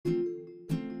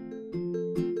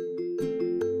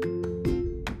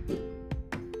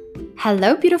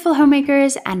Hello, beautiful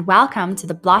homemakers, and welcome to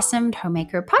the Blossomed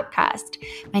Homemaker podcast.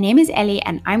 My name is Ellie,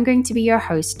 and I'm going to be your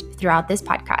host throughout this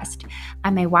podcast.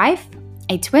 I'm a wife,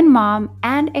 a twin mom,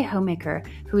 and a homemaker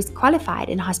who is qualified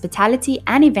in hospitality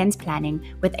and events planning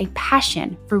with a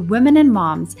passion for women and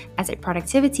moms as a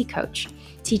productivity coach,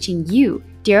 teaching you,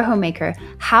 dear homemaker,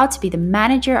 how to be the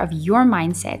manager of your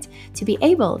mindset to be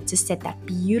able to set that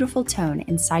beautiful tone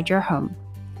inside your home.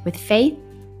 With faith,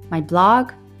 my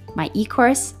blog, my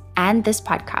e-course, and this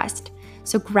podcast.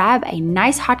 So grab a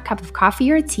nice hot cup of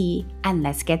coffee or tea and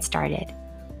let's get started.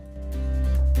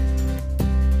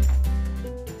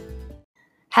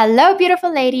 Hello,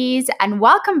 beautiful ladies, and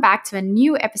welcome back to a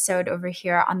new episode over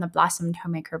here on the Blossomed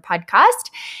Homemaker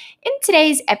podcast. In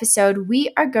today's episode,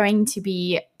 we are going to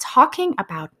be talking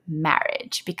about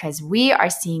marriage because we are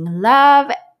seeing love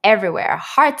everywhere,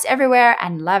 hearts everywhere,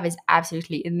 and love is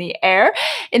absolutely in the air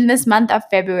in this month of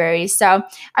February. So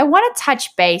I want to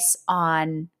touch base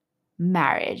on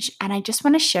marriage, and I just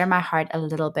want to share my heart a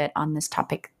little bit on this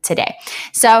topic today.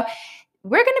 So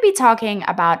we're going to be talking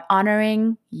about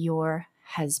honoring your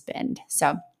husband.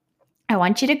 So I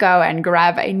want you to go and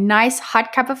grab a nice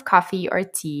hot cup of coffee or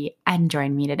tea and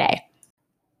join me today.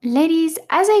 Ladies,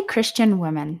 as a Christian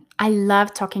woman, I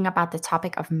love talking about the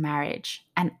topic of marriage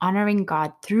and honoring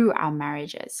God through our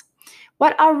marriages,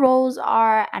 what our roles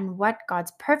are, and what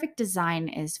God's perfect design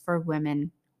is for women,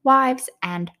 wives,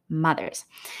 and mothers.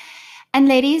 And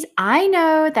ladies, I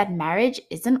know that marriage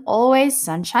isn't always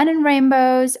sunshine and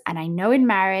rainbows, and I know in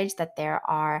marriage that there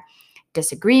are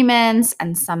disagreements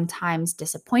and sometimes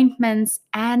disappointments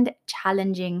and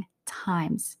challenging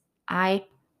times. I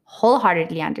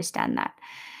wholeheartedly understand that.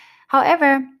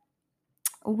 However,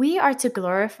 we are to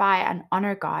glorify and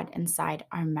honor God inside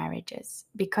our marriages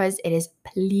because it is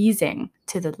pleasing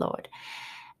to the Lord.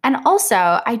 And also,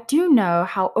 I do know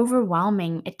how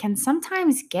overwhelming it can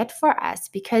sometimes get for us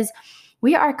because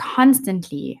we are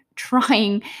constantly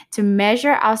trying to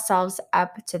measure ourselves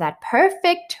up to that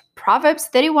perfect Proverbs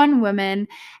 31 woman.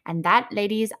 And that,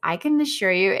 ladies, I can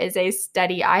assure you is a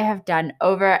study I have done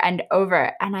over and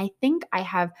over. And I think I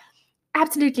have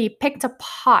absolutely picked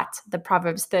apart the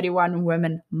Proverbs 31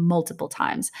 women multiple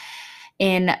times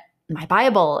in my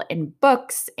Bible, in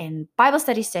books, in Bible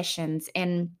study sessions,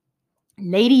 in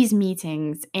ladies'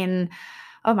 meetings, in,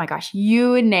 oh my gosh,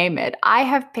 you name it. I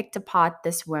have picked apart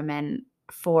this woman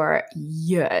for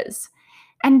years.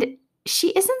 And she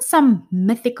isn't some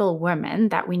mythical woman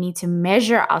that we need to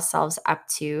measure ourselves up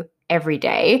to every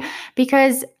day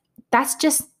because that's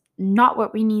just not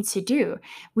what we need to do.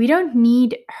 We don't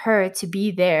need her to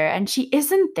be there, and she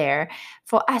isn't there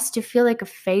for us to feel like a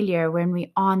failure when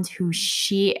we aren't who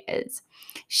she is.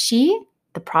 She,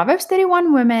 the Proverbs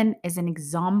 31 woman, is an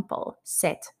example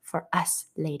set for us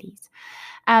ladies.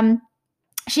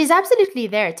 She's absolutely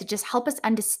there to just help us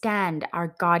understand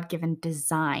our God-given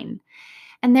design.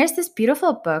 And there's this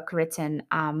beautiful book written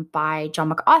by John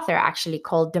MacArthur, actually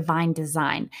called Divine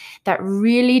Design, that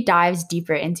really dives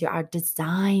deeper into our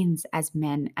designs as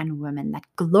men and women, that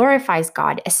glorifies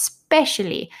God,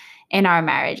 especially in our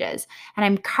marriages. And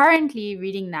I'm currently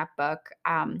reading that book,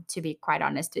 to be quite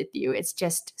honest with you. It's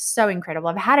just so incredible.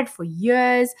 I've had it for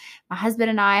years. My husband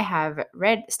and I have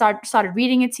started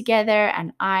reading it together,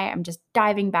 and I am just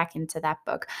diving back into that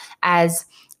book as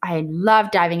I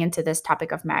love diving into this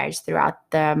topic of marriage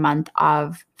throughout the month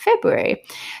of February.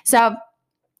 So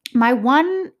my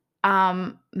one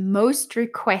most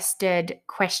requested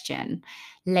question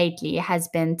lately has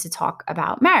been to talk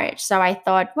about marriage. So I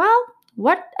thought, well,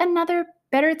 what another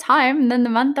better time than the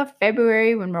month of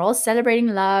February when we're all celebrating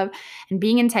love and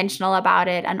being intentional about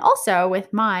it. And also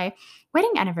with my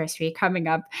wedding anniversary coming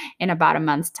up in about a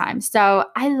month's time. So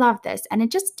I love this. And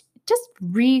it just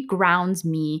re-grounds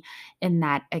me in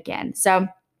that again. So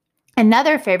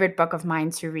another favorite book of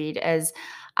mine to read is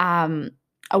A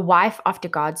Wife After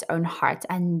God's Own Heart.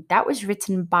 And that was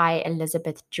written by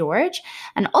Elizabeth George.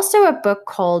 And also a book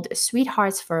called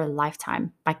Sweethearts for a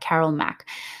Lifetime by Carol Mack.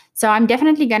 So I'm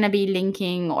definitely going to be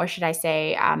linking, or should I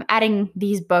say, adding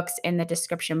these books in the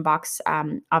description box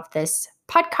of this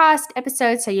podcast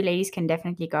episode. So you ladies can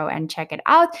definitely go and check it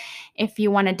out if you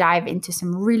want to dive into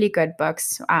some really good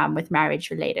books with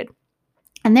marriage related.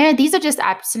 And these are just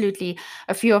absolutely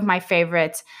a few of my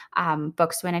favorite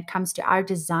books when it comes to our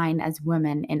design as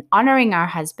women in honoring our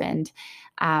husband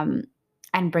and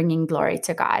bringing glory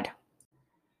to God.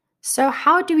 So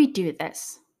how do we do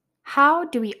this? How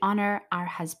do we honor our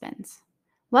husbands?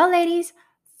 Well, ladies,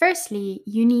 firstly,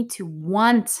 you need to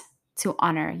want to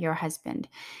honor your husband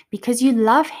because you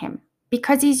love him,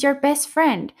 because he's your best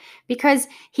friend, because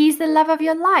he's the love of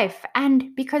your life,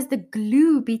 and because the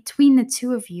glue between the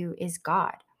two of you is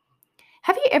God.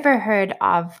 Have you ever heard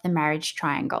of the marriage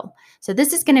triangle? So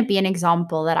this is going to be an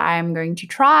example that I am going to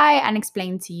try and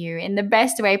explain to you in the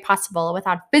best way possible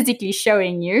without physically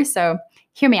showing you. So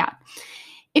hear me out.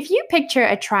 If you picture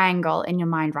a triangle in your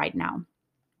mind right now,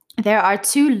 there are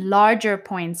two larger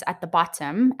points at the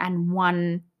bottom and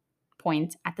one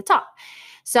point at the top.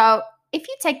 So if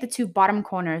you take the two bottom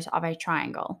corners of a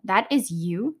triangle, that is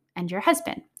you and your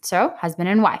husband. So husband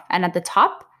and wife. And at the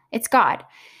top, it's God.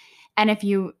 And if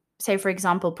you say, for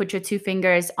example, put your two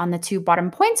fingers on the two bottom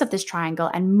points of this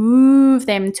triangle and move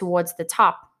them towards the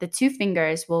top, the two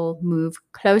fingers will move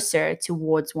closer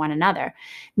towards one another.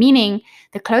 Meaning,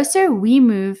 the closer we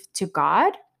move to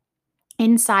God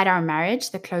inside our marriage,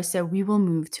 the closer we will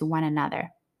move to one another,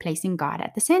 placing God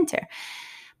at the center.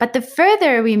 But the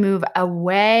further we move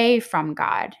away from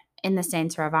God in the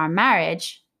center of our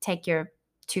marriage, take your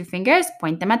two fingers,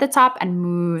 point them at the top, and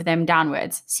move them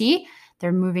downwards. See?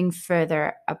 They're moving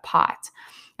further apart.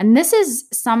 And this is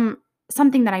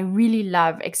something that I really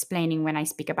love explaining when I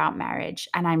speak about marriage.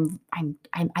 And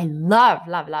I love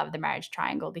the marriage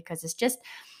triangle because it's just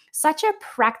such a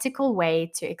practical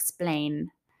way to explain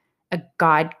a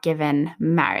God-given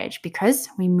marriage, because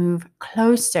we move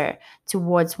closer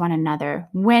towards one another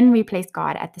when we place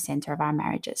God at the center of our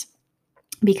marriages.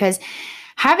 Because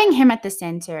having him at the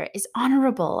center is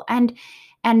honorable, and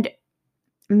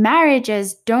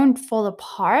marriages don't fall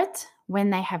apart when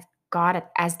they have God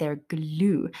as their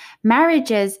glue.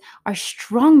 Marriages are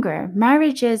stronger.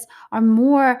 Marriages are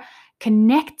more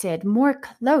connected, more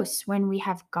close when we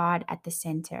have God at the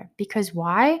center. Because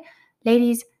why?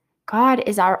 Ladies, God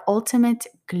is our ultimate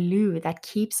glue that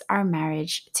keeps our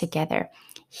marriage together.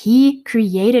 He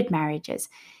created marriages.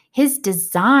 His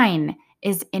design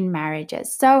is in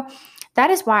marriages. So that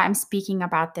is why I'm speaking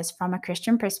about this from a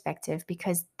Christian perspective,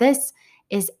 because this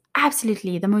is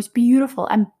absolutely the most beautiful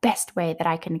and best way that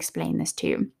I can explain this to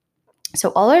you.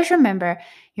 So always remember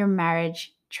your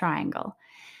marriage triangle.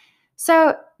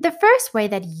 So the first way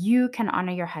that you can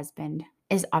honor your husband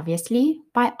is obviously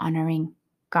by honoring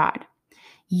God.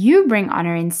 You bring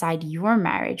honor inside your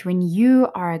marriage when you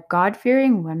are a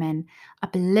God-fearing woman,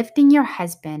 uplifting your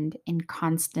husband in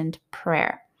constant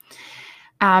prayer.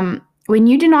 When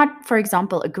you do not, for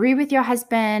example, agree with your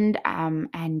husband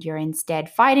and you're instead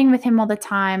fighting with him all the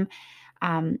time,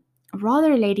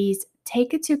 rather, ladies,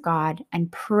 take it to God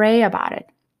and pray about it.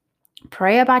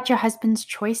 Pray about your husband's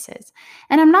choices.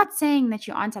 And I'm not saying that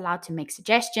you aren't allowed to make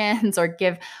suggestions or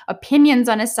give opinions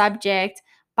on a subject,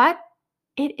 but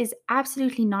it is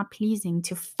absolutely not pleasing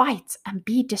to fight and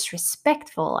be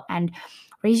disrespectful and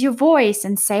raise your voice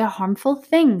and say harmful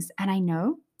things. And I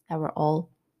know that we're all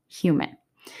human.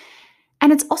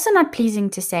 And it's also not pleasing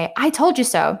to say, I told you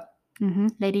so.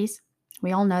 Ladies,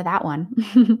 we all know that one.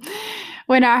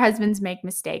 When our husbands make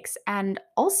mistakes. And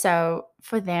also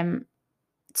for us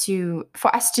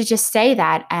to just say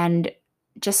that and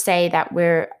just say that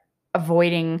we're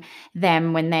avoiding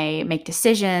them when they make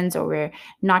decisions, or we're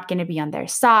not going to be on their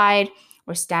side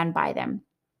or stand by them.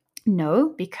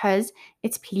 No, because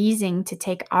it's pleasing to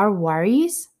take our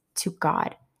worries to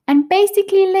God and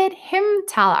basically let him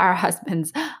tell our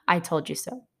husbands, I told you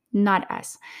so, not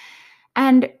us.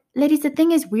 And ladies, the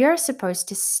thing is, we are supposed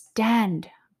to stand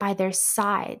by their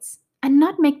sides and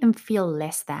not make them feel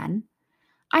less than.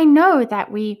 I know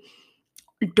that we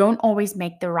don't always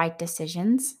make the right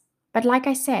decisions, but like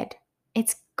I said,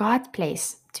 it's God's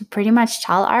place to pretty much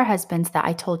tell our husbands that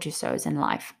I told you so's in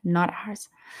life, not ours.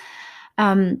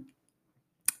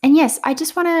 And yes, I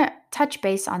just want to touch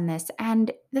base on this.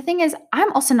 And the thing is,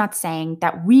 I'm also not saying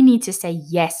that we need to say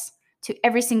yes to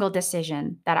every single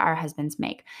decision that our husbands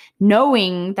make,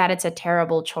 knowing that it's a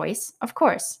terrible choice, of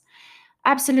course.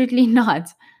 Absolutely not.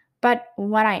 But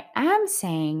what I am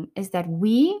saying is that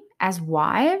we, as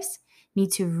wives,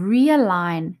 need to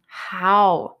realign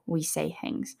how we say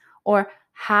things, or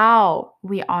how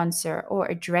we answer or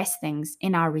address things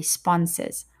in our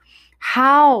responses,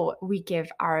 how we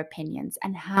give our opinions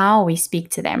and how we speak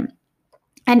to them,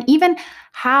 and even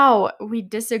how we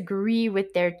disagree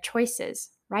with their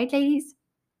choices. Right, ladies?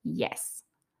 Yes.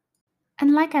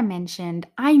 And like I mentioned,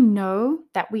 I know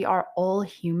that we are all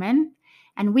human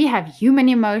and we have human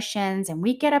emotions and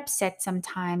we get upset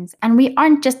sometimes. And we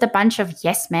aren't just a bunch of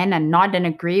yes men and nod and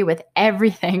agree with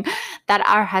everything that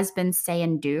our husbands say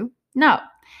and do. No,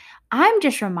 I'm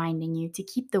just reminding you to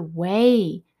keep the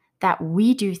way that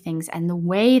we do things and the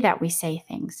way that we say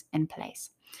things in place,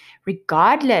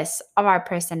 regardless of our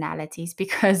personalities.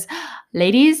 Because,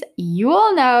 ladies, you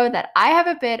all know that I have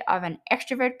a bit of an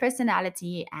extrovert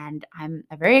personality and I'm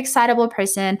a very excitable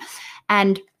person.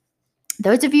 And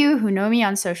Those of you who know me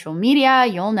on social media,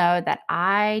 you'll know that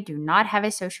I do not have a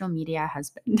social media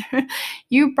husband.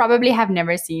 You probably have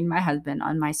never seen my husband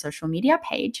on my social media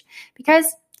page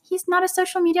because he's not a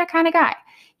social media kind of guy.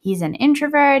 He's an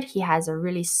introvert. He has a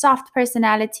really soft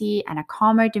personality and a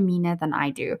calmer demeanor than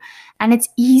I do. And it's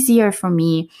easier for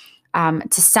me to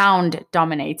sound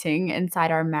dominating inside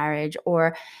our marriage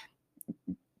or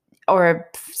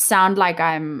sound like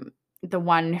I'm the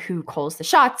one who calls the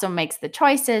shots or makes the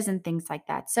choices and things like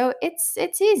that. So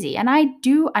it's easy. And I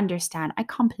do understand. I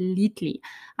completely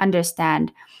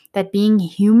understand that being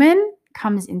human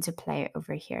comes into play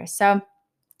over here. So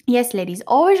yes, ladies,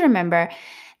 always remember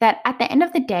that at the end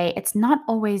of the day, it's not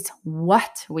always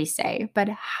what we say, but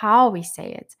how we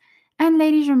say it. And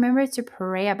ladies, remember to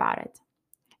pray about it,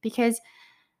 because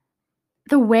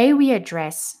the way we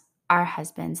address our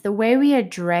husbands, the way we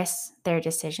address their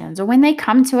decisions, or when they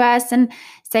come to us and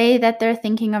say that they're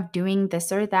thinking of doing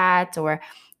this or that, or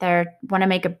they want to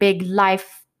make a big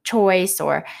life choice,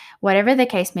 or whatever the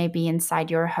case may be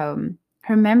inside your home,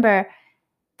 remember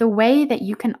the way that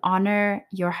you can honor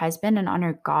your husband and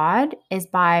honor God is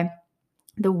by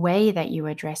the way that you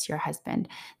address your husband,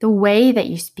 the way that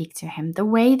you speak to him, the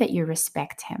way that you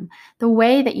respect him, the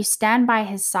way that you stand by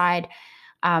his side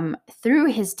through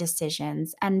his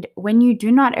decisions. And when you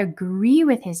do not agree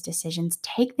with his decisions,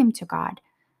 take them to God.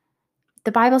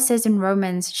 The Bible says in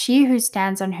Romans, she who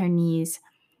stands on her knees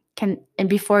and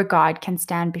before God can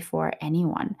stand before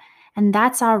anyone. And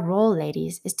that's our role,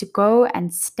 ladies, is to go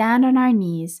and stand on our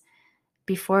knees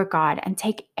before God and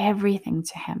take everything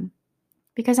to him.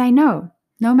 Because I know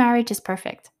no marriage is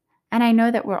perfect. And I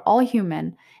know that we're all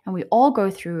human and we all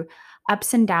go through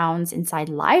ups and downs inside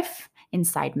life,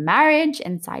 inside marriage,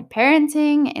 inside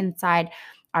parenting, inside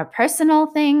our personal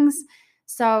things.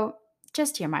 So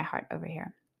just hear my heart over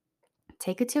here.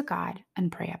 Take it to God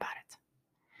and pray about it.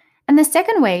 And the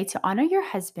second way to honor your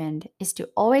husband is to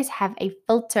always have a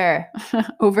filter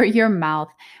over your mouth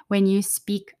when you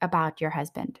speak about your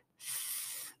husband.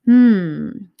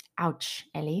 Ouch,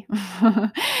 Ellie.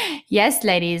 Yes,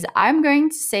 ladies, I'm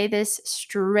going to say this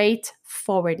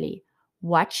straightforwardly.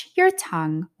 Watch your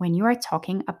tongue when you are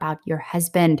talking about your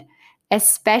husband,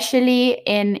 especially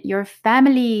in your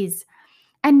families.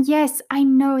 And yes, I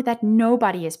know that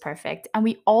nobody is perfect and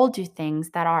we all do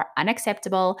things that are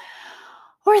unacceptable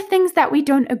or things that we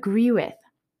don't agree with,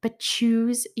 but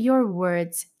choose your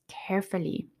words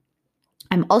carefully.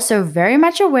 I'm also very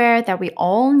much aware that we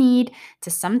all need to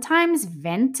sometimes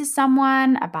vent to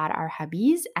someone about our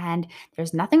hobbies, and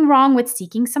there's nothing wrong with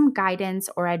seeking some guidance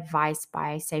or advice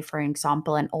by, say, for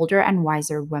example, an older and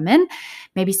wiser woman,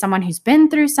 maybe someone who's been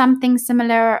through something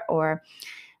similar, or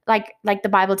like the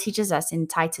Bible teaches us in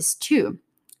Titus 2,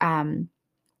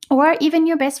 or even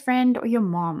your best friend or your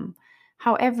mom.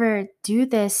 However, do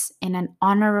this in an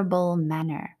honorable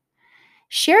manner.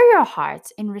 Share your heart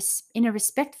in a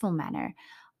respectful manner.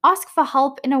 Ask for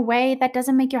help in a way that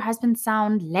doesn't make your husband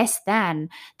sound less than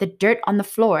the dirt on the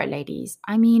floor, ladies.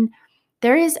 I mean,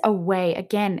 there is a way.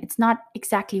 Again, it's not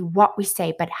exactly what we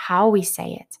say, but how we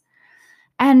say it.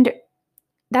 And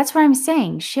that's what I'm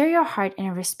saying. Share your heart in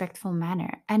a respectful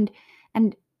manner. And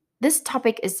this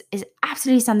topic is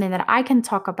absolutely something that I can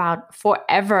talk about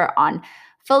forever on.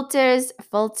 Filters,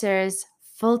 filters,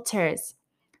 filters.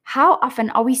 How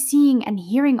often are we seeing and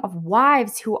hearing of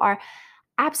wives who are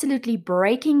absolutely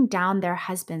breaking down their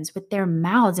husbands with their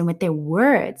mouths and with their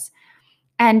words,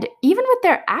 and even with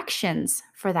their actions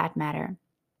for that matter?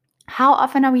 How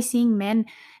often are we seeing men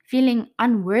feeling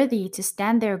unworthy to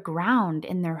stand their ground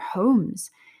in their homes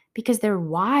because their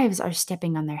wives are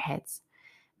stepping on their heads?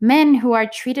 Men who are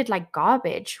treated like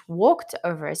garbage, walked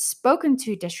over, spoken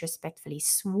to disrespectfully,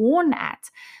 sworn at,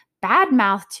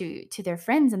 bad-mouthed to their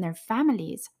friends and their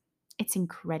families. It's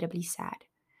incredibly sad.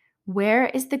 Where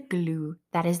is the glue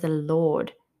that is the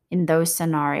Lord in those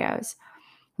scenarios?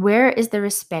 Where is the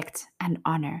respect and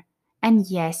honor? And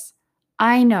yes,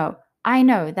 I know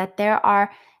that there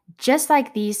are, just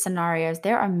like these scenarios,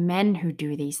 there are men who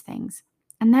do these things.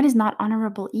 And that is not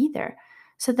honorable either.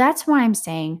 So that's why I'm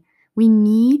saying we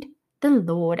need the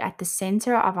Lord at the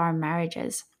center of our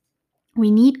marriages.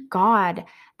 We need God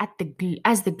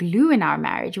as the glue in our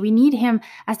marriage. We need him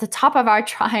as the top of our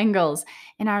triangles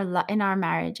in our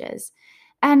marriages.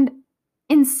 And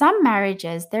in some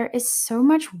marriages, there is so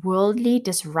much worldly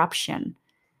disruption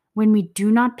when we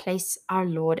do not place our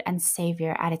Lord and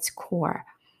Savior at its core.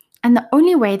 And the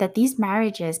only way that these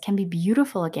marriages can be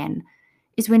beautiful again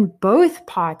is when both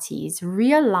parties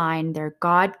realign their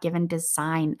God-given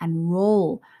design and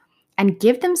role and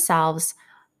give themselves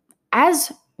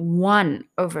as one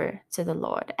over to the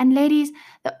Lord. And ladies,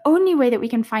 the only way that we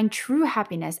can find true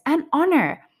happiness and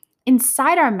honor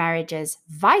inside our marriages,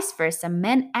 vice versa,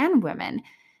 men and women,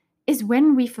 is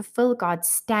when we fulfill God's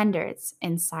standards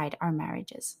inside our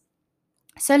marriages.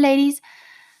 So, ladies,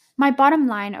 my bottom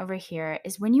line over here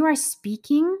is when you are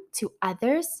speaking to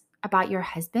others about your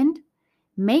husband,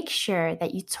 make sure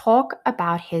that you talk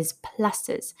about his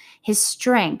pluses, his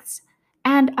strengths,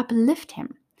 and uplift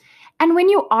him. And when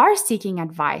you are seeking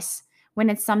advice, when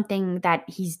it's something that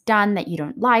he's done that you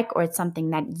don't like, or it's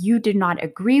something that you do not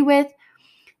agree with,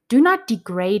 do not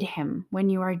degrade him when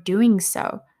you are doing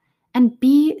so. And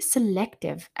be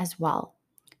selective as well.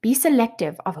 Be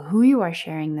selective of who you are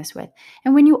sharing this with.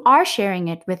 And when you are sharing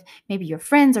it with maybe your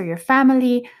friends or your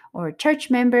family or church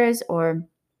members or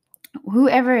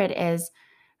whoever it is,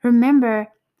 remember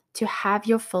to have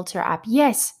your filter up.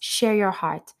 Yes, share your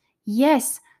heart.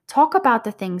 Yes, talk about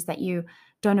the things that you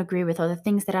don't agree with or the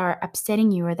things that are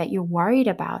upsetting you or that you're worried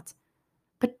about.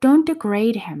 But don't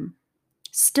degrade him.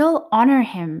 Still honor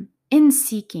him in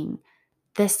seeking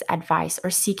this advice or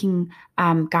seeking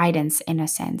guidance in a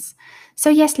sense. So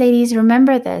yes, ladies,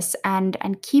 remember this and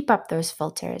keep up those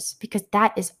filters because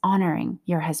that is honoring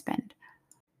your husband.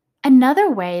 Another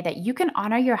way that you can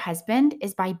honor your husband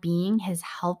is by being his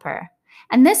helper.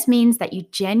 And this means that you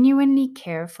genuinely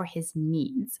care for his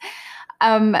needs.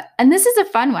 And this is a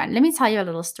fun one. Let me tell you a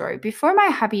little story. Before my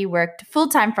hubby worked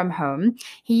full-time from home,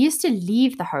 he used to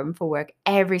leave the home for work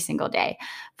every single day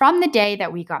from the day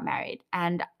that we got married.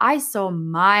 And I saw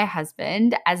my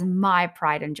husband as my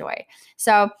pride and joy.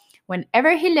 So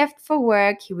whenever he left for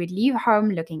work, he would leave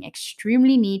home looking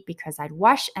extremely neat because I'd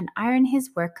wash and iron his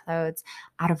work clothes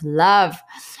out of love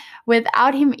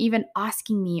without him even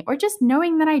asking me or just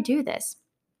knowing that I do this.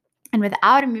 And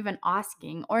without him even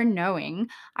asking or knowing,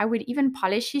 I would even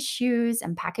polish his shoes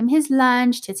and pack him his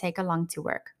lunch to take along to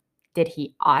work. Did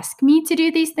he ask me to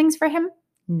do these things for him?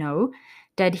 No.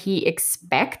 Did he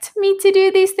expect me to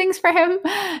do these things for him?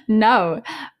 No.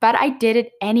 But I did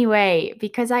it anyway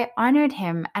because I honored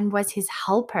him and was his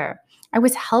helper. I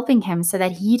was helping him so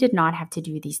that he did not have to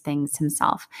do these things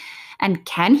himself. And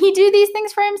can he do these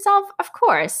things for himself? Of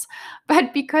course.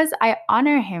 But because I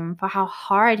honor him for how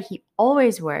hard he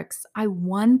always works, I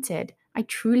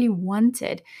truly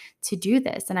wanted to do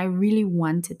this. And I really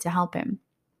wanted to help him.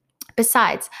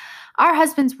 Besides, our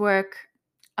husbands work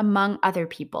among other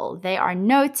people. They are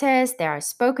noticed, they are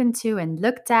spoken to and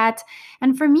looked at.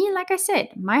 And for me, like I said,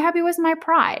 my hubby was my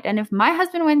pride. And if my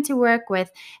husband went to work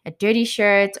with a dirty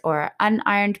shirt or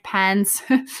unironed pants,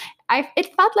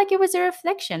 it felt like it was a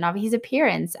reflection of his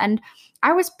appearance. And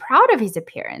I was proud of his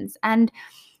appearance. And,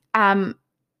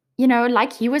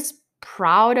 like he was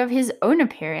proud of his own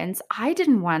appearance, I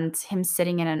didn't want him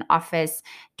sitting in an office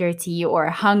dirty or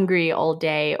hungry all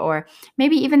day, or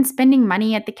maybe even spending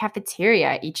money at the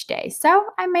cafeteria each day. So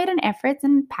I made an effort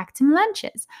and packed him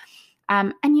lunches.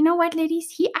 And you know what,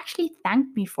 ladies? He actually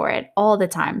thanked me for it all the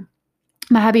time.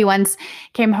 My hubby once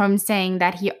came home saying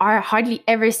that he hardly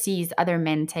ever sees other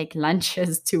men take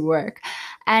lunches to work.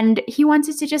 And he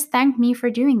wanted to just thank me for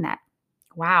doing that.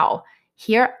 Wow.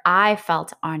 Here I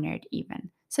felt honored even.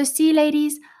 So see,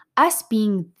 ladies, us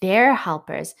being their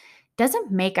helpers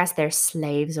doesn't make us their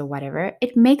slaves or whatever.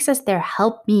 It makes us their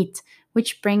helpmeet,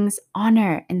 which brings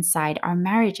honor inside our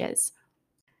marriages.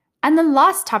 And the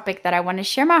last topic that I want to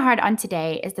share my heart on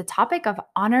today is the topic of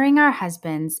honoring our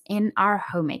husbands in our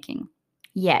homemaking.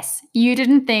 Yes, you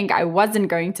didn't think I wasn't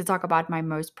going to talk about my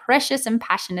most precious and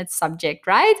passionate subject,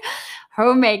 right?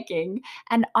 Homemaking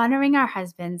and honoring our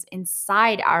husbands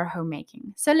inside our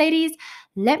homemaking. So, ladies,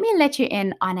 let me let you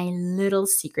in on a little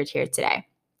secret here today.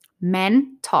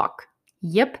 Men talk.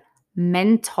 Yep,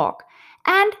 men talk.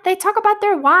 And they talk about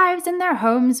their wives and their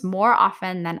homes more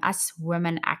often than us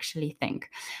women actually think.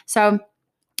 So,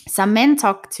 some men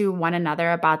talk to one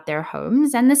another about their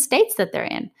homes and the states that they're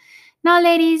in. Now,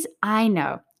 ladies, I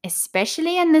know,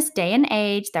 especially in this day and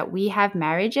age, that we have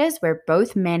marriages where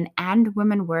both men and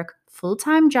women work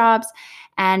full-time jobs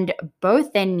and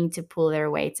both then need to pull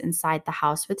their weights inside the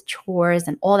house with chores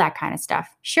and all that kind of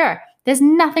stuff. Sure, there's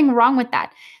nothing wrong with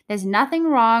that. There's nothing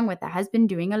wrong with the husband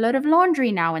doing a load of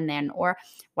laundry now and then or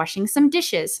washing some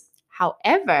dishes.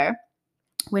 However,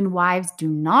 when wives do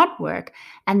not work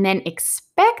and then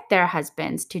expect their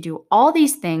husbands to do all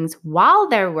these things while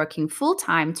they're working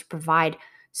full-time to provide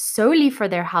solely for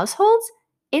their households,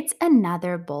 it's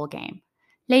another ballgame.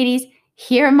 Ladies,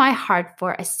 hear my heart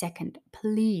for a second,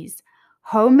 please.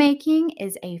 Homemaking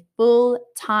is a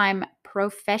full-time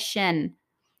profession.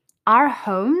 Our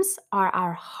homes are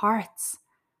our hearts.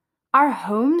 Our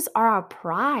homes are our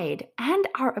pride and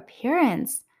our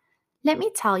appearance. let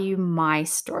me tell you my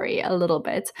story a little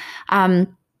bit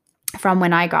from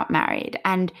when I got married.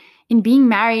 And in being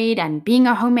married and being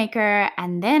a homemaker,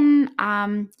 and then,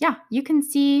 you can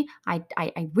see, I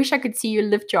wish I could see you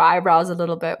lift your eyebrows a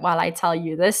little bit while I tell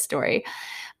you this story.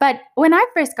 But when I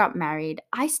first got married,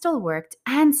 I still worked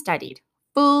and studied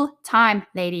full time,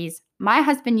 ladies. My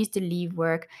husband used to leave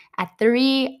work at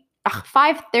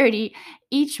 5:30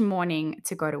 each morning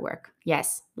to go to work.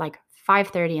 Yes, like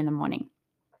 5:30 in the morning.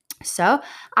 So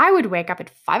I would wake up at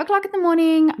 5 o'clock in the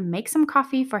morning, make some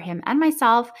coffee for him and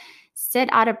myself, set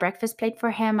out a breakfast plate for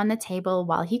him on the table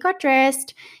while he got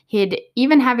dressed. He'd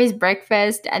even have his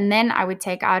breakfast, and then I would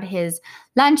take out his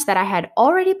lunch that I had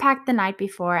already packed the night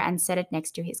before and set it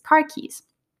next to his car keys.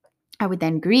 I would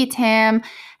then greet him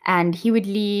and he would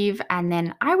leave, and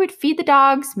then I would feed the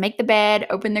dogs, make the bed,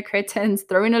 open the curtains,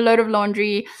 throw in a load of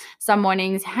laundry some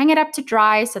mornings, hang it up to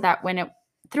dry so that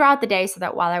throughout the day, so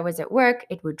that while I was at work,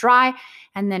 it would dry.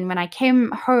 And then when I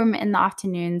came home in the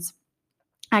afternoons,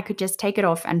 I could just take it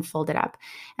off and fold it up.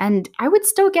 And I would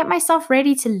still get myself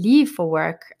ready to leave for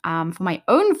work for my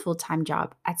own full-time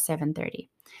job at 7:30.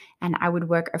 And I would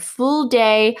work a full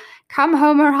day, come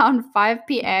home around 5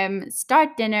 p.m.,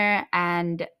 start dinner,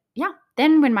 and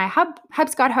then when my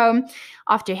hubs got home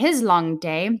after his long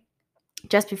day,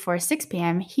 just before 6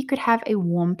 p.m., he could have a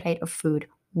warm plate of food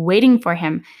waiting for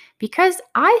him, because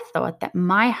I thought that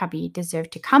my hubby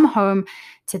deserved to come home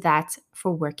to that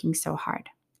for working so hard.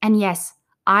 And yes,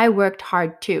 I worked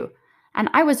hard too. And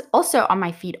I was also on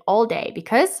my feet all day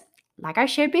because, like I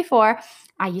shared before,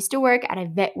 I used to work at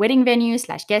a wedding venue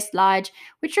 / guest lodge,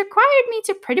 which required me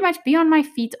to pretty much be on my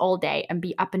feet all day and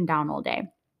be up and down all day.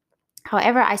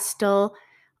 However, I still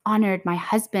honored my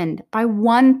husband by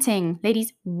wanting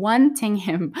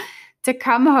him to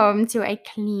come home to a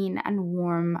clean and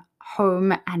warm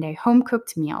home and a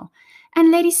home-cooked meal. And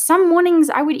ladies, some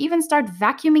mornings I would even start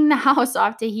vacuuming the house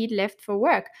after he'd left for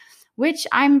work, which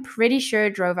I'm pretty sure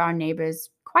drove our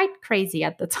neighbors quite crazy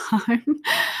at the time.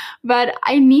 But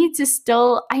I needed to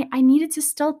still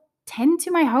tend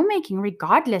to my homemaking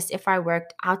regardless if I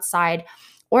worked outside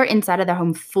or inside of the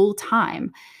home full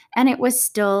time. And it was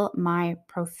still my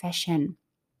profession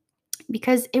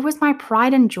because it was my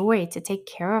pride and joy to take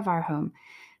care of our home.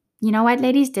 You know what,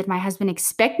 ladies? Did my husband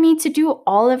expect me to do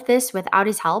all of this without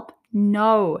his help?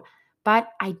 No, but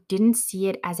I didn't see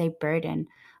it as a burden.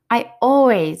 I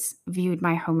always viewed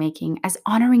my homemaking as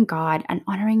honoring God and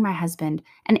honoring my husband.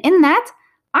 And in that,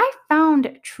 I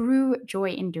found true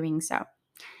joy in doing so.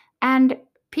 And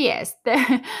P.S.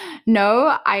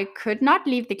 No, I could not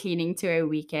leave the cleaning to a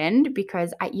weekend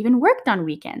because I even worked on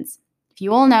weekends. If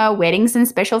you all know, weddings and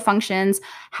special functions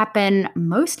happen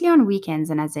mostly on weekends.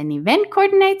 And as an event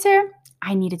coordinator,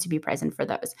 I needed to be present for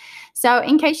those. So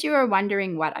in case you were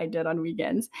wondering what I did on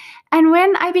weekends. And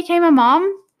when I became a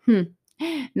mom,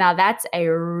 now that's a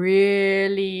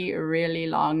really, really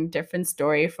long, different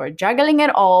story for juggling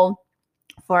it all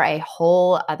for a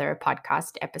whole other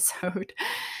podcast episode.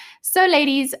 So,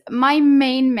 ladies, my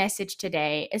main message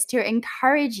today is to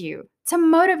encourage you, to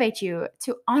motivate you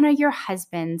to honor your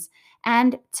husbands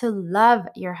and to love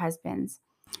your husbands,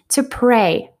 to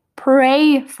pray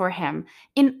for him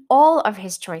in all of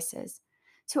his choices,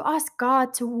 to ask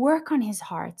God to work on his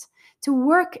heart, to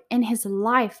work in his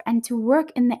life, and to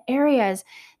work in the areas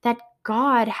that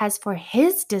God has for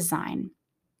his design.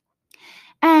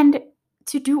 And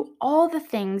to do all the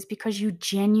things because you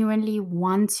genuinely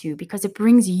want to, because it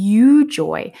brings you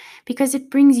joy, because it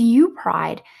brings you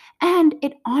pride, and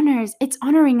it's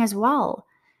honoring as well.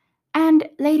 And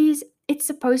ladies, it's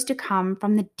supposed to come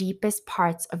from the deepest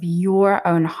parts of your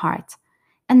own heart.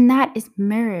 And that is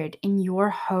mirrored in your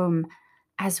home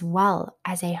as well,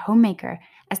 as a homemaker,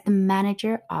 as the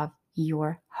manager of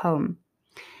your home.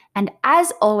 And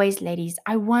as always, ladies,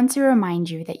 I want to remind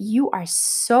you that you are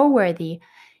so worthy,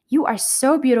 you are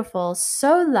so beautiful,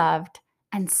 so loved,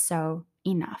 and so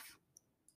enough.